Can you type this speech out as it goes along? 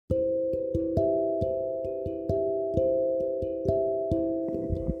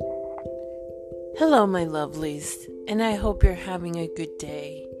Hello, my lovelies, and I hope you're having a good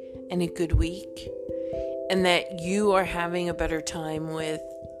day and a good week, and that you are having a better time with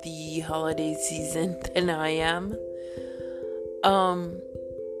the holiday season than I am.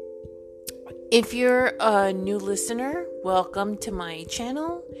 If you're a new listener, welcome to my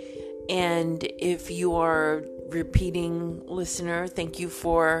channel, and if you are a repeating listener, thank you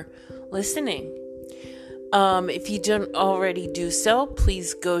for listening. If you don't already do so,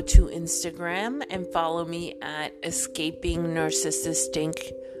 please go to Instagram and follow me at Escaping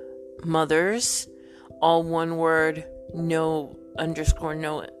Narcissistic Mothers. All one word, no underscore,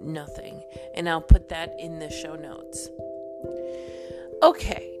 no nothing. And I'll put that in the show notes.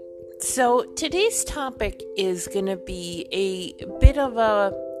 Okay, so today's topic is going to be a bit of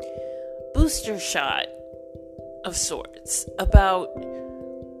a booster shot of sorts about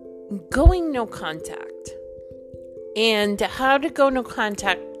going no contact. And how to go no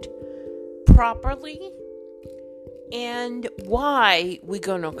contact properly and why we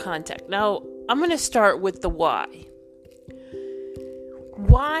go no contact. Now, I'm going to start with the why.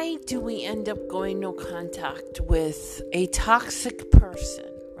 Why do we end up going no contact with a toxic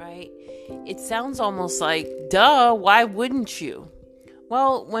person, right? It sounds almost like, duh, why wouldn't you?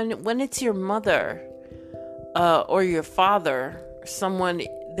 Well, when it's your mother or your father, or someone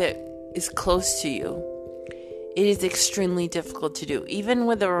that is close to you, it is extremely difficult to do. Even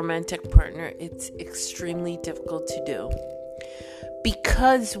with a romantic partner, it's extremely difficult to do.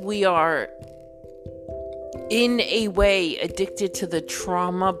 Because we are, in a way, addicted to the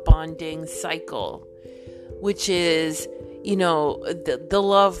trauma bonding cycle, which is, the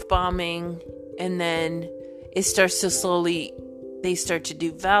love bombing, and then it starts to slowly, they start to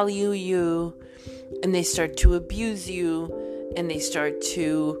devalue you, and they start to abuse you, and they start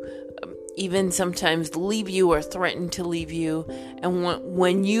to even sometimes leave you or threaten to leave you. And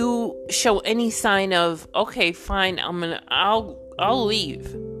when you show any sign of, okay, fine, I'll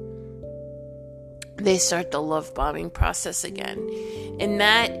leave, they start the love bombing process again. And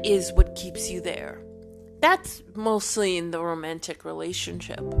that is what keeps you there. That's mostly in the romantic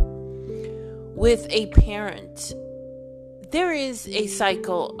relationship. With a parent, there is a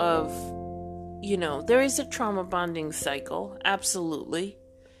cycle of, there is a trauma bonding cycle, absolutely.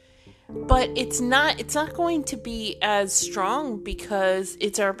 But it's not going to be as strong because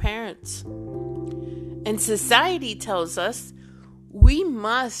it's our parents. And society tells us we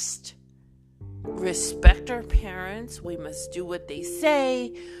must respect our parents. We must do what they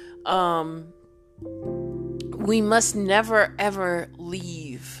say. We must never, ever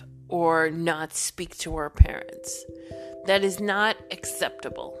leave or not speak to our parents. That is not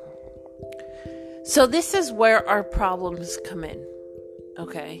acceptable. So this is where our problems come in.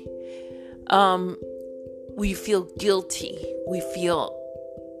 Okay? We feel guilty. We feel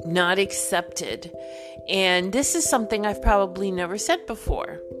not accepted. And this is something I've probably never said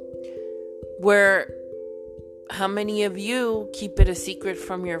before. Where, how many of you keep it a secret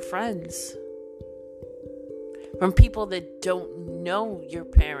from your friends? From people that don't know your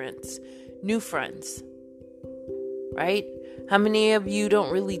parents, new friends, right? How many of you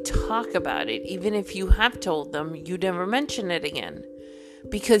don't really talk about it? Even if you have told them, you never mention it again.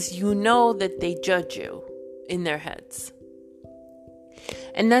 Because you know that they judge you in their heads.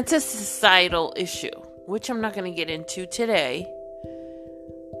 And that's a societal issue, which I'm not going to get into today.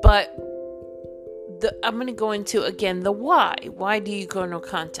 But I'm going to go into, again, the why. Why do you go no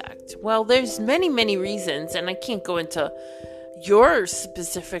contact? Well, there's many, many reasons, and I can't go into your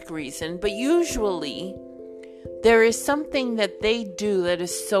specific reason. But usually, there is something that they do that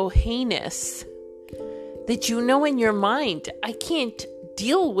is so heinous that you know in your mind, I can't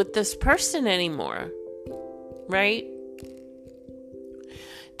deal with this person anymore, right?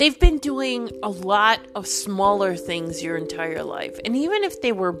 They've been doing a lot of smaller things your entire life. And even if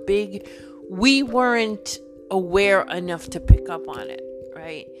they were big, we weren't aware enough to pick up on it,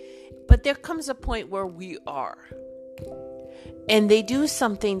 right? But there comes a point where we are. And they do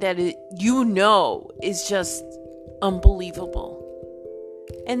something that is just unbelievable.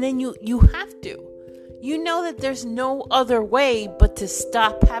 And then you have to. You know that there's no other way but to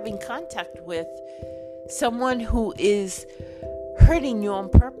stop having contact with someone who is hurting you on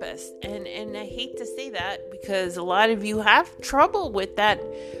purpose. And I hate to say that because a lot of you have trouble with that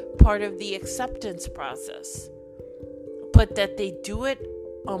part of the acceptance process. But that they do it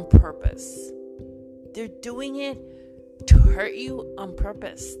on purpose. They're doing it to hurt you on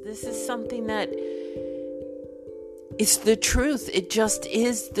purpose. This is something that is the truth. It just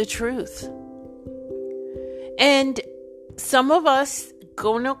is the truth. And some of us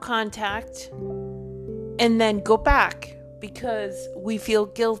go no contact and then go back because we feel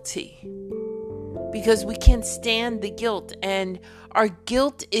guilty. because we can't stand the guilt, and our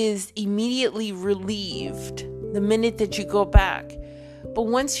guilt is immediately relieved the minute that you go back. But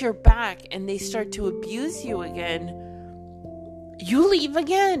once you're back and they start to abuse you again, you leave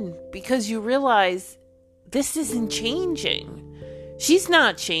again because you realize this isn't changing. She's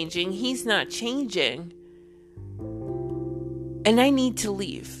not changing. He's not changing. And I need to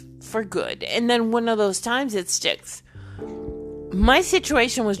leave for good. And then one of those times it sticks. My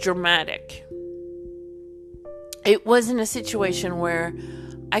situation was dramatic. It wasn't a situation where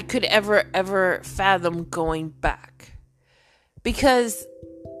I could ever fathom going back. Because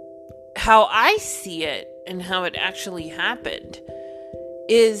how I see it and how it actually happened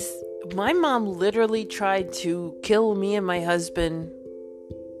is my mom literally tried to kill me and my husband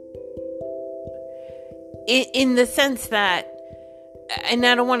in the sense that, and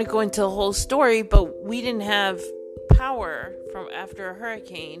I don't want to go into the whole story, but we didn't have power from after a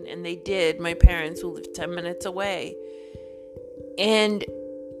hurricane, and they did. My parents, who lived 10 minutes away, and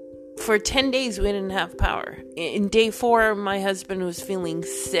for 10 days we didn't have power. In day 4, my husband was feeling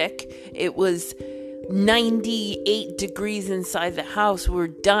sick. It was 98 degrees inside the house. We were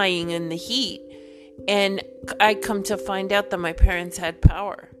dying in the heat, and I come to find out that my parents had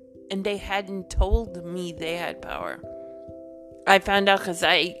power, and they hadn't told me they had power. I found out because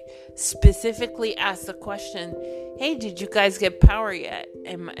I specifically asked the question, hey, did you guys get power yet?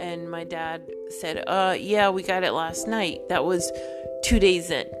 And my dad said, yeah, we got it last night. That was 2 days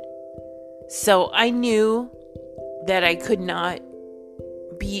in. So I knew that I could not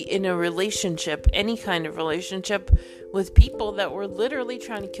be in a relationship, any kind of relationship, with people that were literally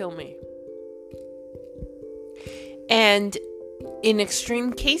trying to kill me. And in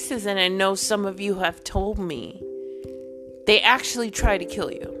extreme cases, and I know some of you have told me, they actually try to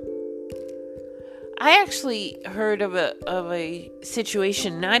kill you. I actually heard of a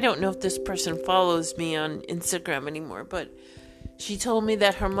situation, and I don't know if this person follows me on Instagram anymore, but she told me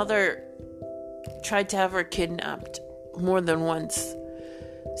that her mother tried to have her kidnapped more than once.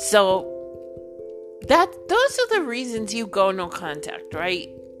 So those are the reasons you go no contact, right?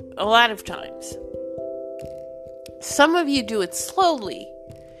 A lot of times. Some of you do it slowly.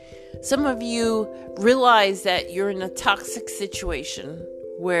 Some of you realize that you're in a toxic situation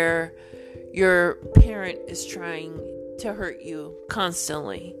where your parent is trying to hurt you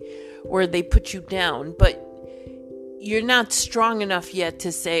constantly, where they put you down, but you're not strong enough yet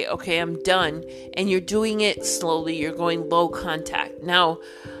to say, okay, I'm done. And you're doing it slowly. You're going low contact. Now,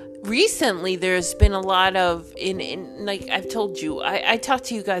 recently, there's been a lot of, like I've told you, I talk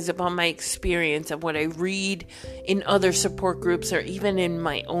to you guys about my experience of what I read in other support groups, or even in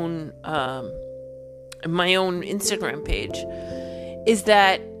my own Instagram page, is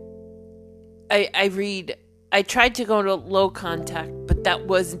that I tried to go to low contact, but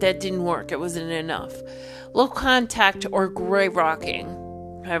that didn't work. It wasn't enough. Low contact, or gray rocking,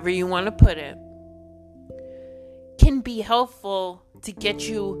 however you want to put it, can be helpful to get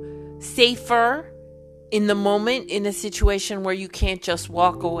you safer in the moment in a situation where you can't just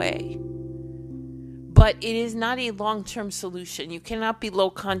walk away. But it is not a long-term solution. You cannot be low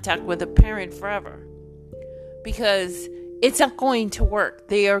contact with a parent forever, because it's not going to work.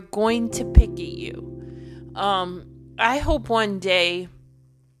 They are going to pick at you. I hope one day,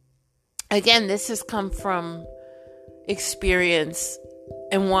 again, this has come from experience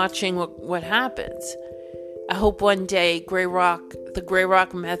and watching what happens. I hope one day the Grey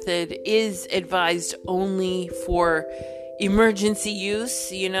Rock method is advised only for emergency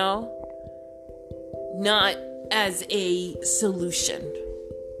use, not as a solution.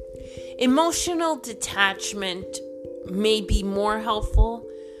 Emotional detachment may be more helpful,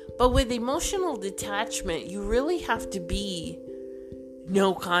 but with emotional detachment, you really have to be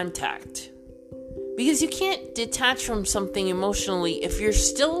no contact. Because you can't detach from something emotionally if you're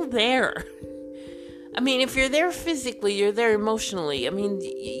still there. I mean, if you're there physically, you're there emotionally. I mean,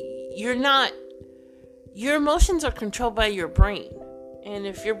 you're not. Your emotions are controlled by your brain. And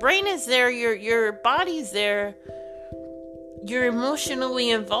if your brain is there, your body's there, you're emotionally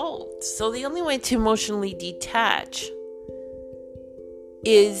involved. So the only way to emotionally detach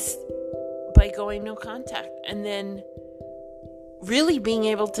is by going no contact. And then really being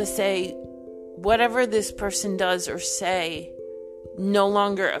able to say, whatever this person does or say no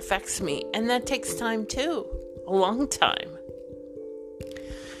longer affects me. And that takes time too. A long time.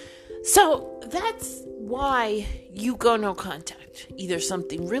 So that's why you go no contact. Either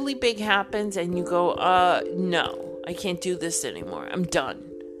something really big happens and you go, no, I can't do this anymore. I'm done.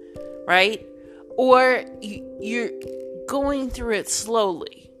 Right? Or you're going through it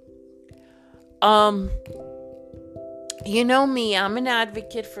slowly. You know me, I'm an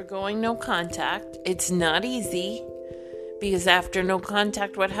advocate for going no contact. It's not easy because after no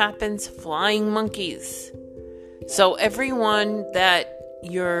contact, what happens? Flying monkeys. So everyone that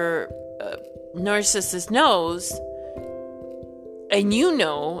your narcissist knows, and you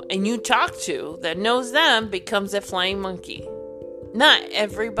know, and you talk to, that knows them, becomes a flying monkey. Not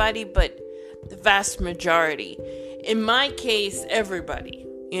everybody, but the vast majority. In my case, everybody,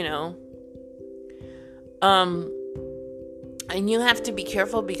 you know. And you have to be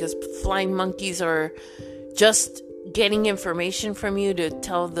careful because flying monkeys are just getting information from you to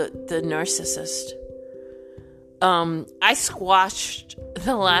tell the narcissist. I squashed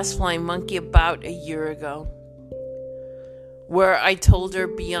the last flying monkey about a year ago, where I told her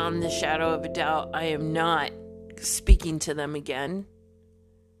beyond the shadow of a doubt I am not speaking to them again.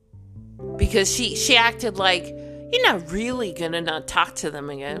 Because she acted like, you're not really gonna not talk to them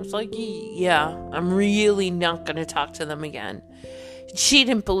again. I was like, yeah, I'm really not gonna talk to them again. She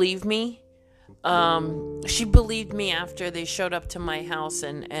didn't believe me. She believed me after they showed up to my house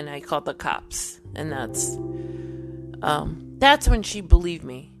and I called the cops. And that's when she believed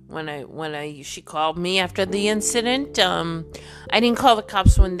me. She called me after the incident. I didn't call the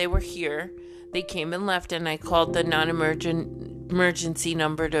cops when they were here. They came and left, and I called the emergency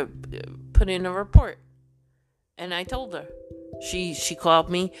number to put in a report. And I told her. She called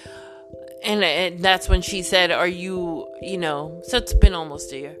me, and that's when she said, "Are you, so it's been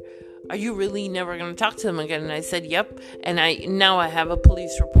almost a year. Are you really never going to talk to them again?" And I said, "Yep." And now I have a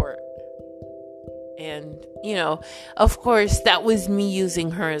police report. And, of course, that was me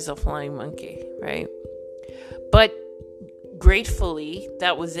using her as a flying monkey, right? But gratefully,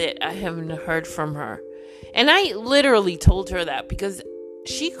 that was it. I haven't heard from her. And I literally told her that because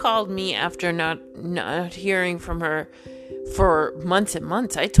she called me after not hearing from her for months and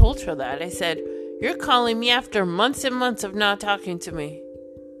months. I told her that. I said, "You're calling me after months and months of not talking to me.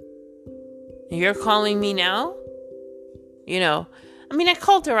 You're calling me now?" I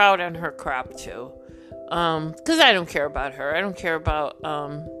called her out on her crap too. Because I don't care about her. I don't care about,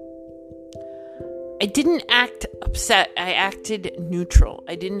 I didn't act upset. I acted neutral.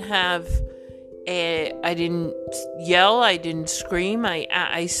 I didn't yell. I didn't scream.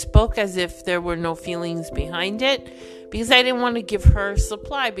 I spoke as if there were no feelings behind it because I didn't want to give her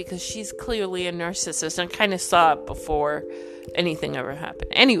supply because she's clearly a narcissist. I kind of saw it before anything ever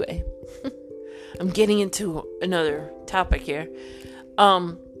happened. Anyway, I'm getting into another topic here.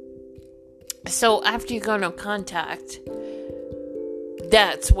 So after you go no contact,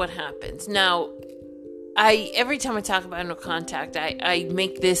 that's what happens. Now, every time I talk about no contact, I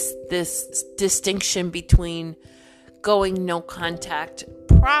make this distinction between going no contact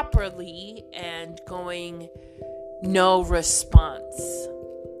properly and going no response.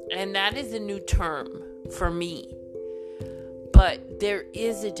 And that is a new term for me. But there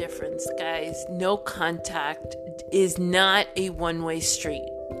is a difference, guys. No contact is not a one-way street.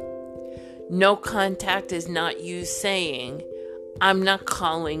 No contact is not you saying, "I'm not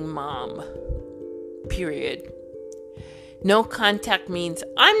calling mom." Period. No contact means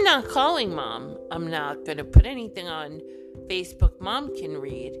I'm not calling mom. I'm not going to put anything on Facebook mom can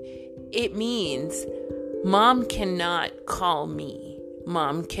read. It means mom cannot call me.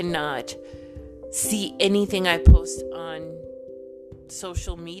 Mom cannot see anything I post on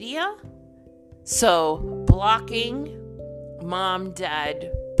social media. So blocking mom,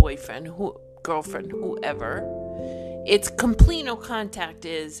 dad, boyfriend, girlfriend, whoever. It's complete no contact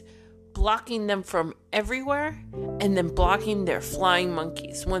is blocking them from everywhere and then blocking their flying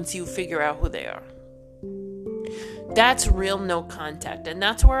monkeys once you figure out who they are. That's real no contact. And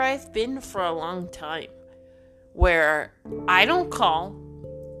that's where I've been for a long time. Where I don't call,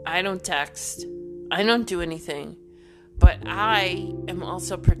 I don't text, I don't do anything. But I am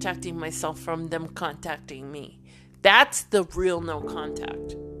also protecting myself from them contacting me. That's the real no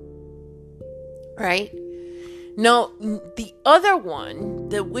contact. Right? No, the other one,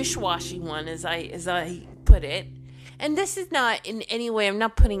 the wish-washy one, as I put it, and this is not in any way, I'm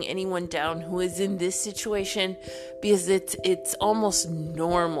not putting anyone down who is in this situation, because it's almost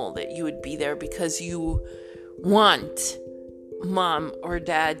normal that you would be there because you want mom or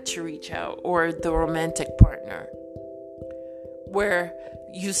dad to reach out, or the romantic partner, where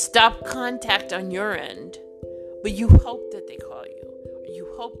you stop contact on your end, but you hope that they call you, or you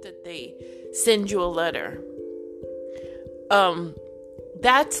hope that they send you a letter.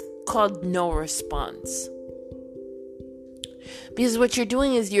 That's called no response. Because what you're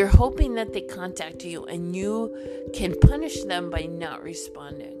doing is you're hoping that they contact you and you can punish them by not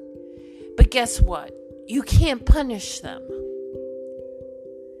responding. But guess what? You can't punish them.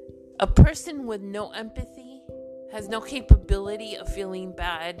 A person with no empathy has no capability of feeling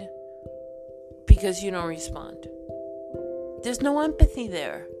bad because you don't respond. There's no empathy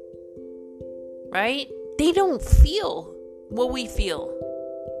there, right? They don't feel what we feel.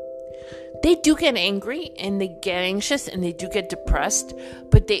 They do get angry and they get anxious and they do get depressed,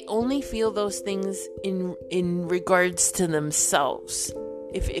 but they only feel those things in regards to themselves,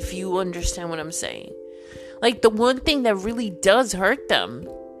 if you understand what I'm saying. Like, the one thing that really does hurt them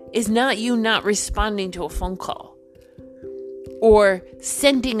is not you not responding to a phone call or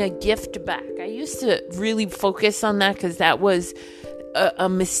sending a gift back. I used to really focus on that because that was a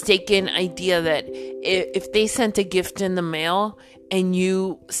mistaken idea that if they sent a gift in the mail and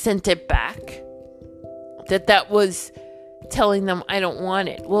you sent it back, that was telling them, I don't want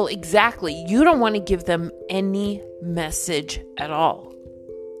it. Well, exactly. You don't want to give them any message at all.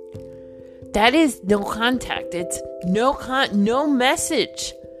 That is no contact. It's no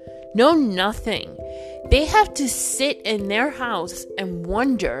message, no nothing. They have to sit in their house and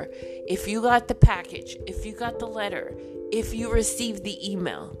wonder if you got the package, if you got the letter, if you received the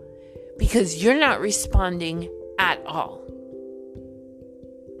email, because you're not responding at all.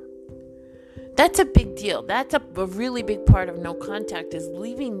 That's a big deal. That's a really big part of no contact, is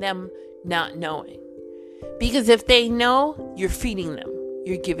leaving them not knowing. Because if they know, you're feeding them.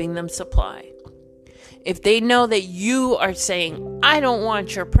 You're giving them supply. If they know that you are saying, I don't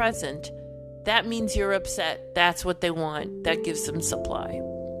want your present, that means you're upset. That's what they want. That gives them supply.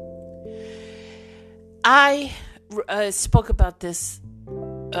 I spoke about this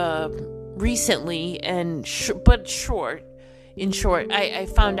recently, in short, I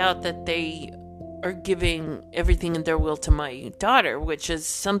found out that they are giving everything in their will to my daughter, which is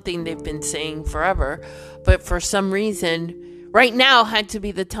something they've been saying forever. But for some reason, right now had to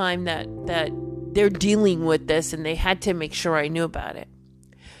be the time that they're dealing with this, and they had to make sure I knew about it.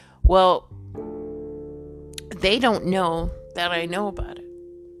 Well, they don't know that I know about it.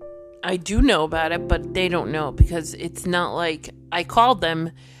 I do know about it, but they don't know, because it's not like I called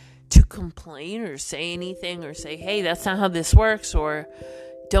them to complain or say anything or say, hey, that's not how this works, or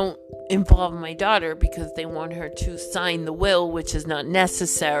don't involve my daughter, because they want her to sign the will, which is not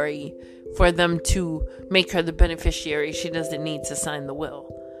necessary for them to make her the beneficiary. She doesn't need to sign the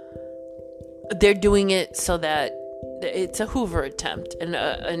will. They're doing it so that it's a Hoover attempt, and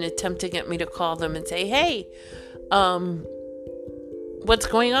an attempt to get me to call them and say, hey, what's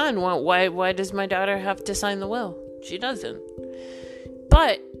going on? Why does my daughter have to sign the will? She doesn't.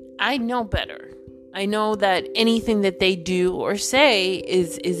 But I know better. I know that anything that they do or say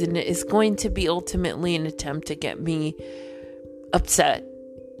is going to be ultimately an attempt to get me upset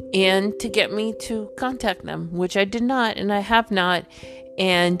and to get me to contact them, which I did not, and I have not.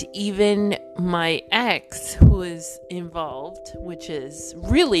 And even my ex, who is involved, which is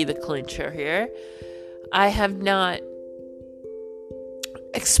really the clincher here, I have not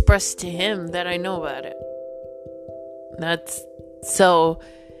expressed to him that I know about it.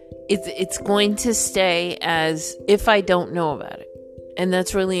 It's going to stay as if I don't know about it. And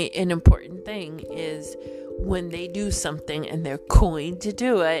that's really an important thing, is when they do something and they're going to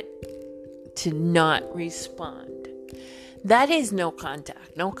do it, to not respond. That is no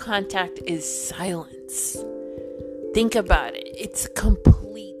contact. No contact is silence. Think about it. It's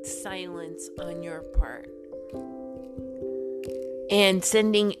complete silence on your part. And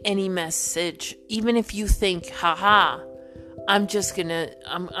sending any message, even if you think, haha, I'm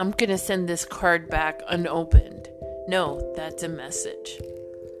gonna send this card back unopened. No, that's a message.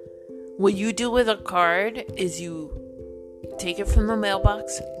 What you do with a card is you take it from the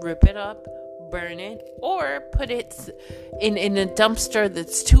mailbox, rip it up, burn it, or put it in a dumpster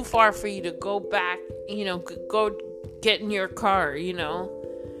that's too far for you to go back, go get in your car,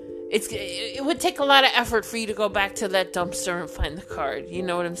 It would take a lot of effort for you to go back to that dumpster and find the card. You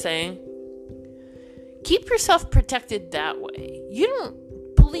know what I'm saying? Keep yourself protected that way. You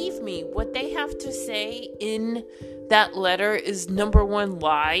don't believe me. What they have to say in that letter is, number one,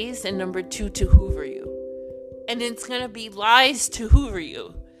 lies, and number two, to hoover you. And it's going to be lies to hoover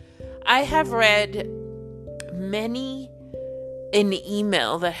you. I have read many an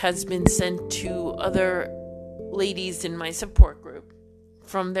email that has been sent to other ladies in my support group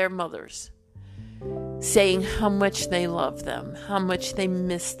from their mothers, saying how much they love them, how much they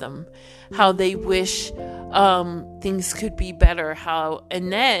miss them, how they wish things could be better,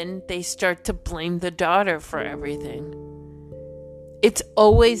 and then they start to blame the daughter for everything. It's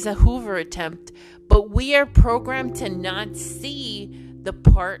always a Hoover attempt, but we are programmed to not see the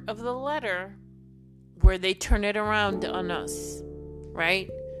part of the letter where they turn it around on us, right?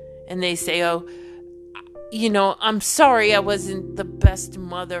 And they say, oh, I'm sorry I wasn't the best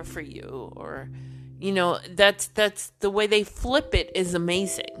mother for you, or, That's the way they flip it is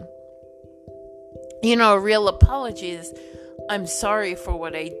amazing. A real apology is, I'm sorry for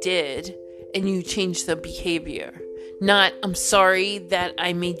what I did, and you change the behavior. Not, I'm sorry that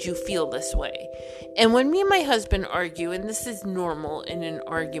I made you feel this way. And when me and my husband argue, and this is normal in an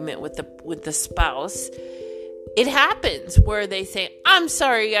argument with the spouse, it happens where they say, I'm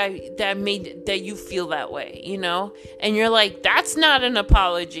sorry that you feel that way, and you're like, that's not an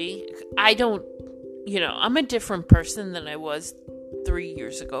apology. I'm a different person than I was 3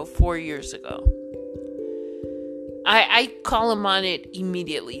 years ago, 4 years ago. I call him on it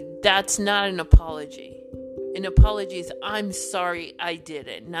immediately. That's not an apology. An apology is, I'm sorry I did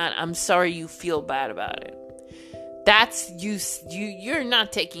it, not I'm sorry you feel bad about it. That's you're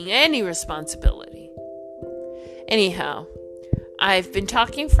not taking any responsibility. Anyhow, I've been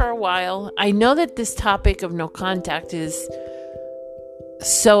talking for a while. I know that this topic of no contact is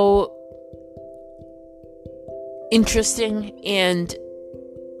so interesting and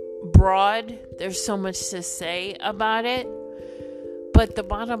broad. There's so much to say about it. But the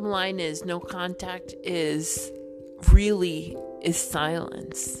bottom line is, no contact is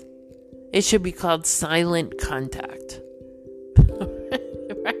silence. It should be called silent contact.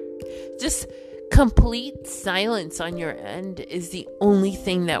 Right? Just complete silence on your end is the only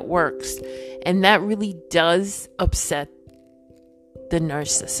thing that works. And that really does upset the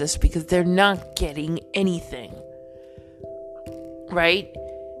narcissist because they're not getting anything. Right?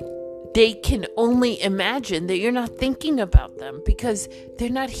 They can only imagine that you're not thinking about them because they're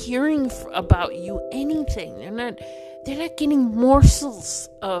not hearing about you anything. They're not getting morsels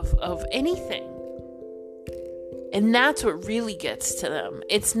of anything. And that's what really gets to them.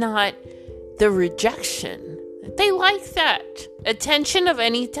 It's not the rejection. They like that. Attention of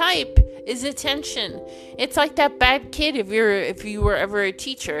any type is attention. It's like that bad kid, if you were ever a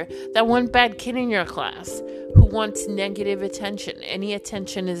teacher, that one bad kid in your class who wants negative attention. Any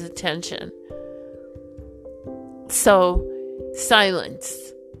attention is attention. So, silence.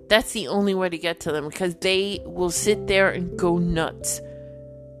 That's the only way to get to them because they will sit there and go nuts.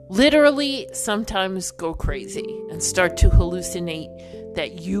 Literally, sometimes go crazy and start to hallucinate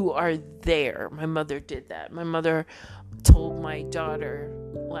that you are there. My mother did that. My mother told my daughter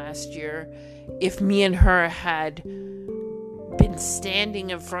last year if me and her had been standing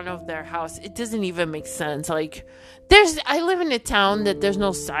in front of their house, it doesn't even make sense. Like, I live in a town that there's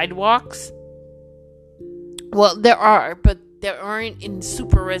no sidewalks. Well, there are, but there aren't in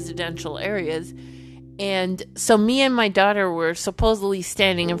super residential areas. And so me and my daughter were supposedly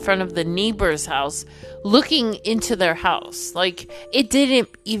standing in front of the neighbor's house, looking into their house. Like, it didn't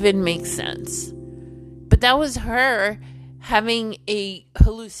even make sense. But that was her having a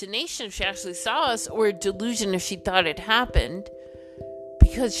hallucination if she actually saw us, or a delusion if she thought it happened,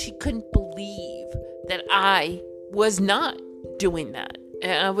 because she couldn't believe that I was not doing that.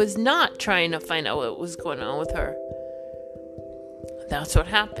 And I was not trying to find out what was going on with her. That's what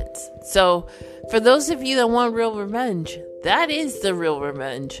happens. So, for those of you that want real revenge, that is the real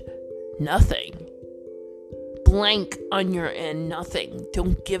revenge. Nothing. Blank on your end, nothing.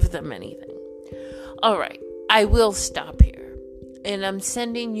 Don't give them anything. All right, I will stop here. And I'm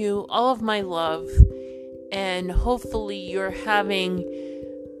sending you all of my love. And hopefully you're having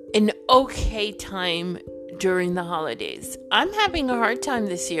an okay time during the holidays. I'm having a hard time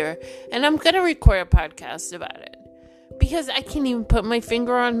this year. And I'm going to record a podcast about it. Because I can't even put my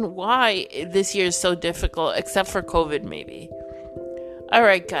finger on why this year is so difficult, except for COVID, maybe. All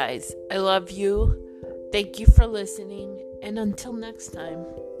right, guys. I love you. Thank you for listening. And until next time.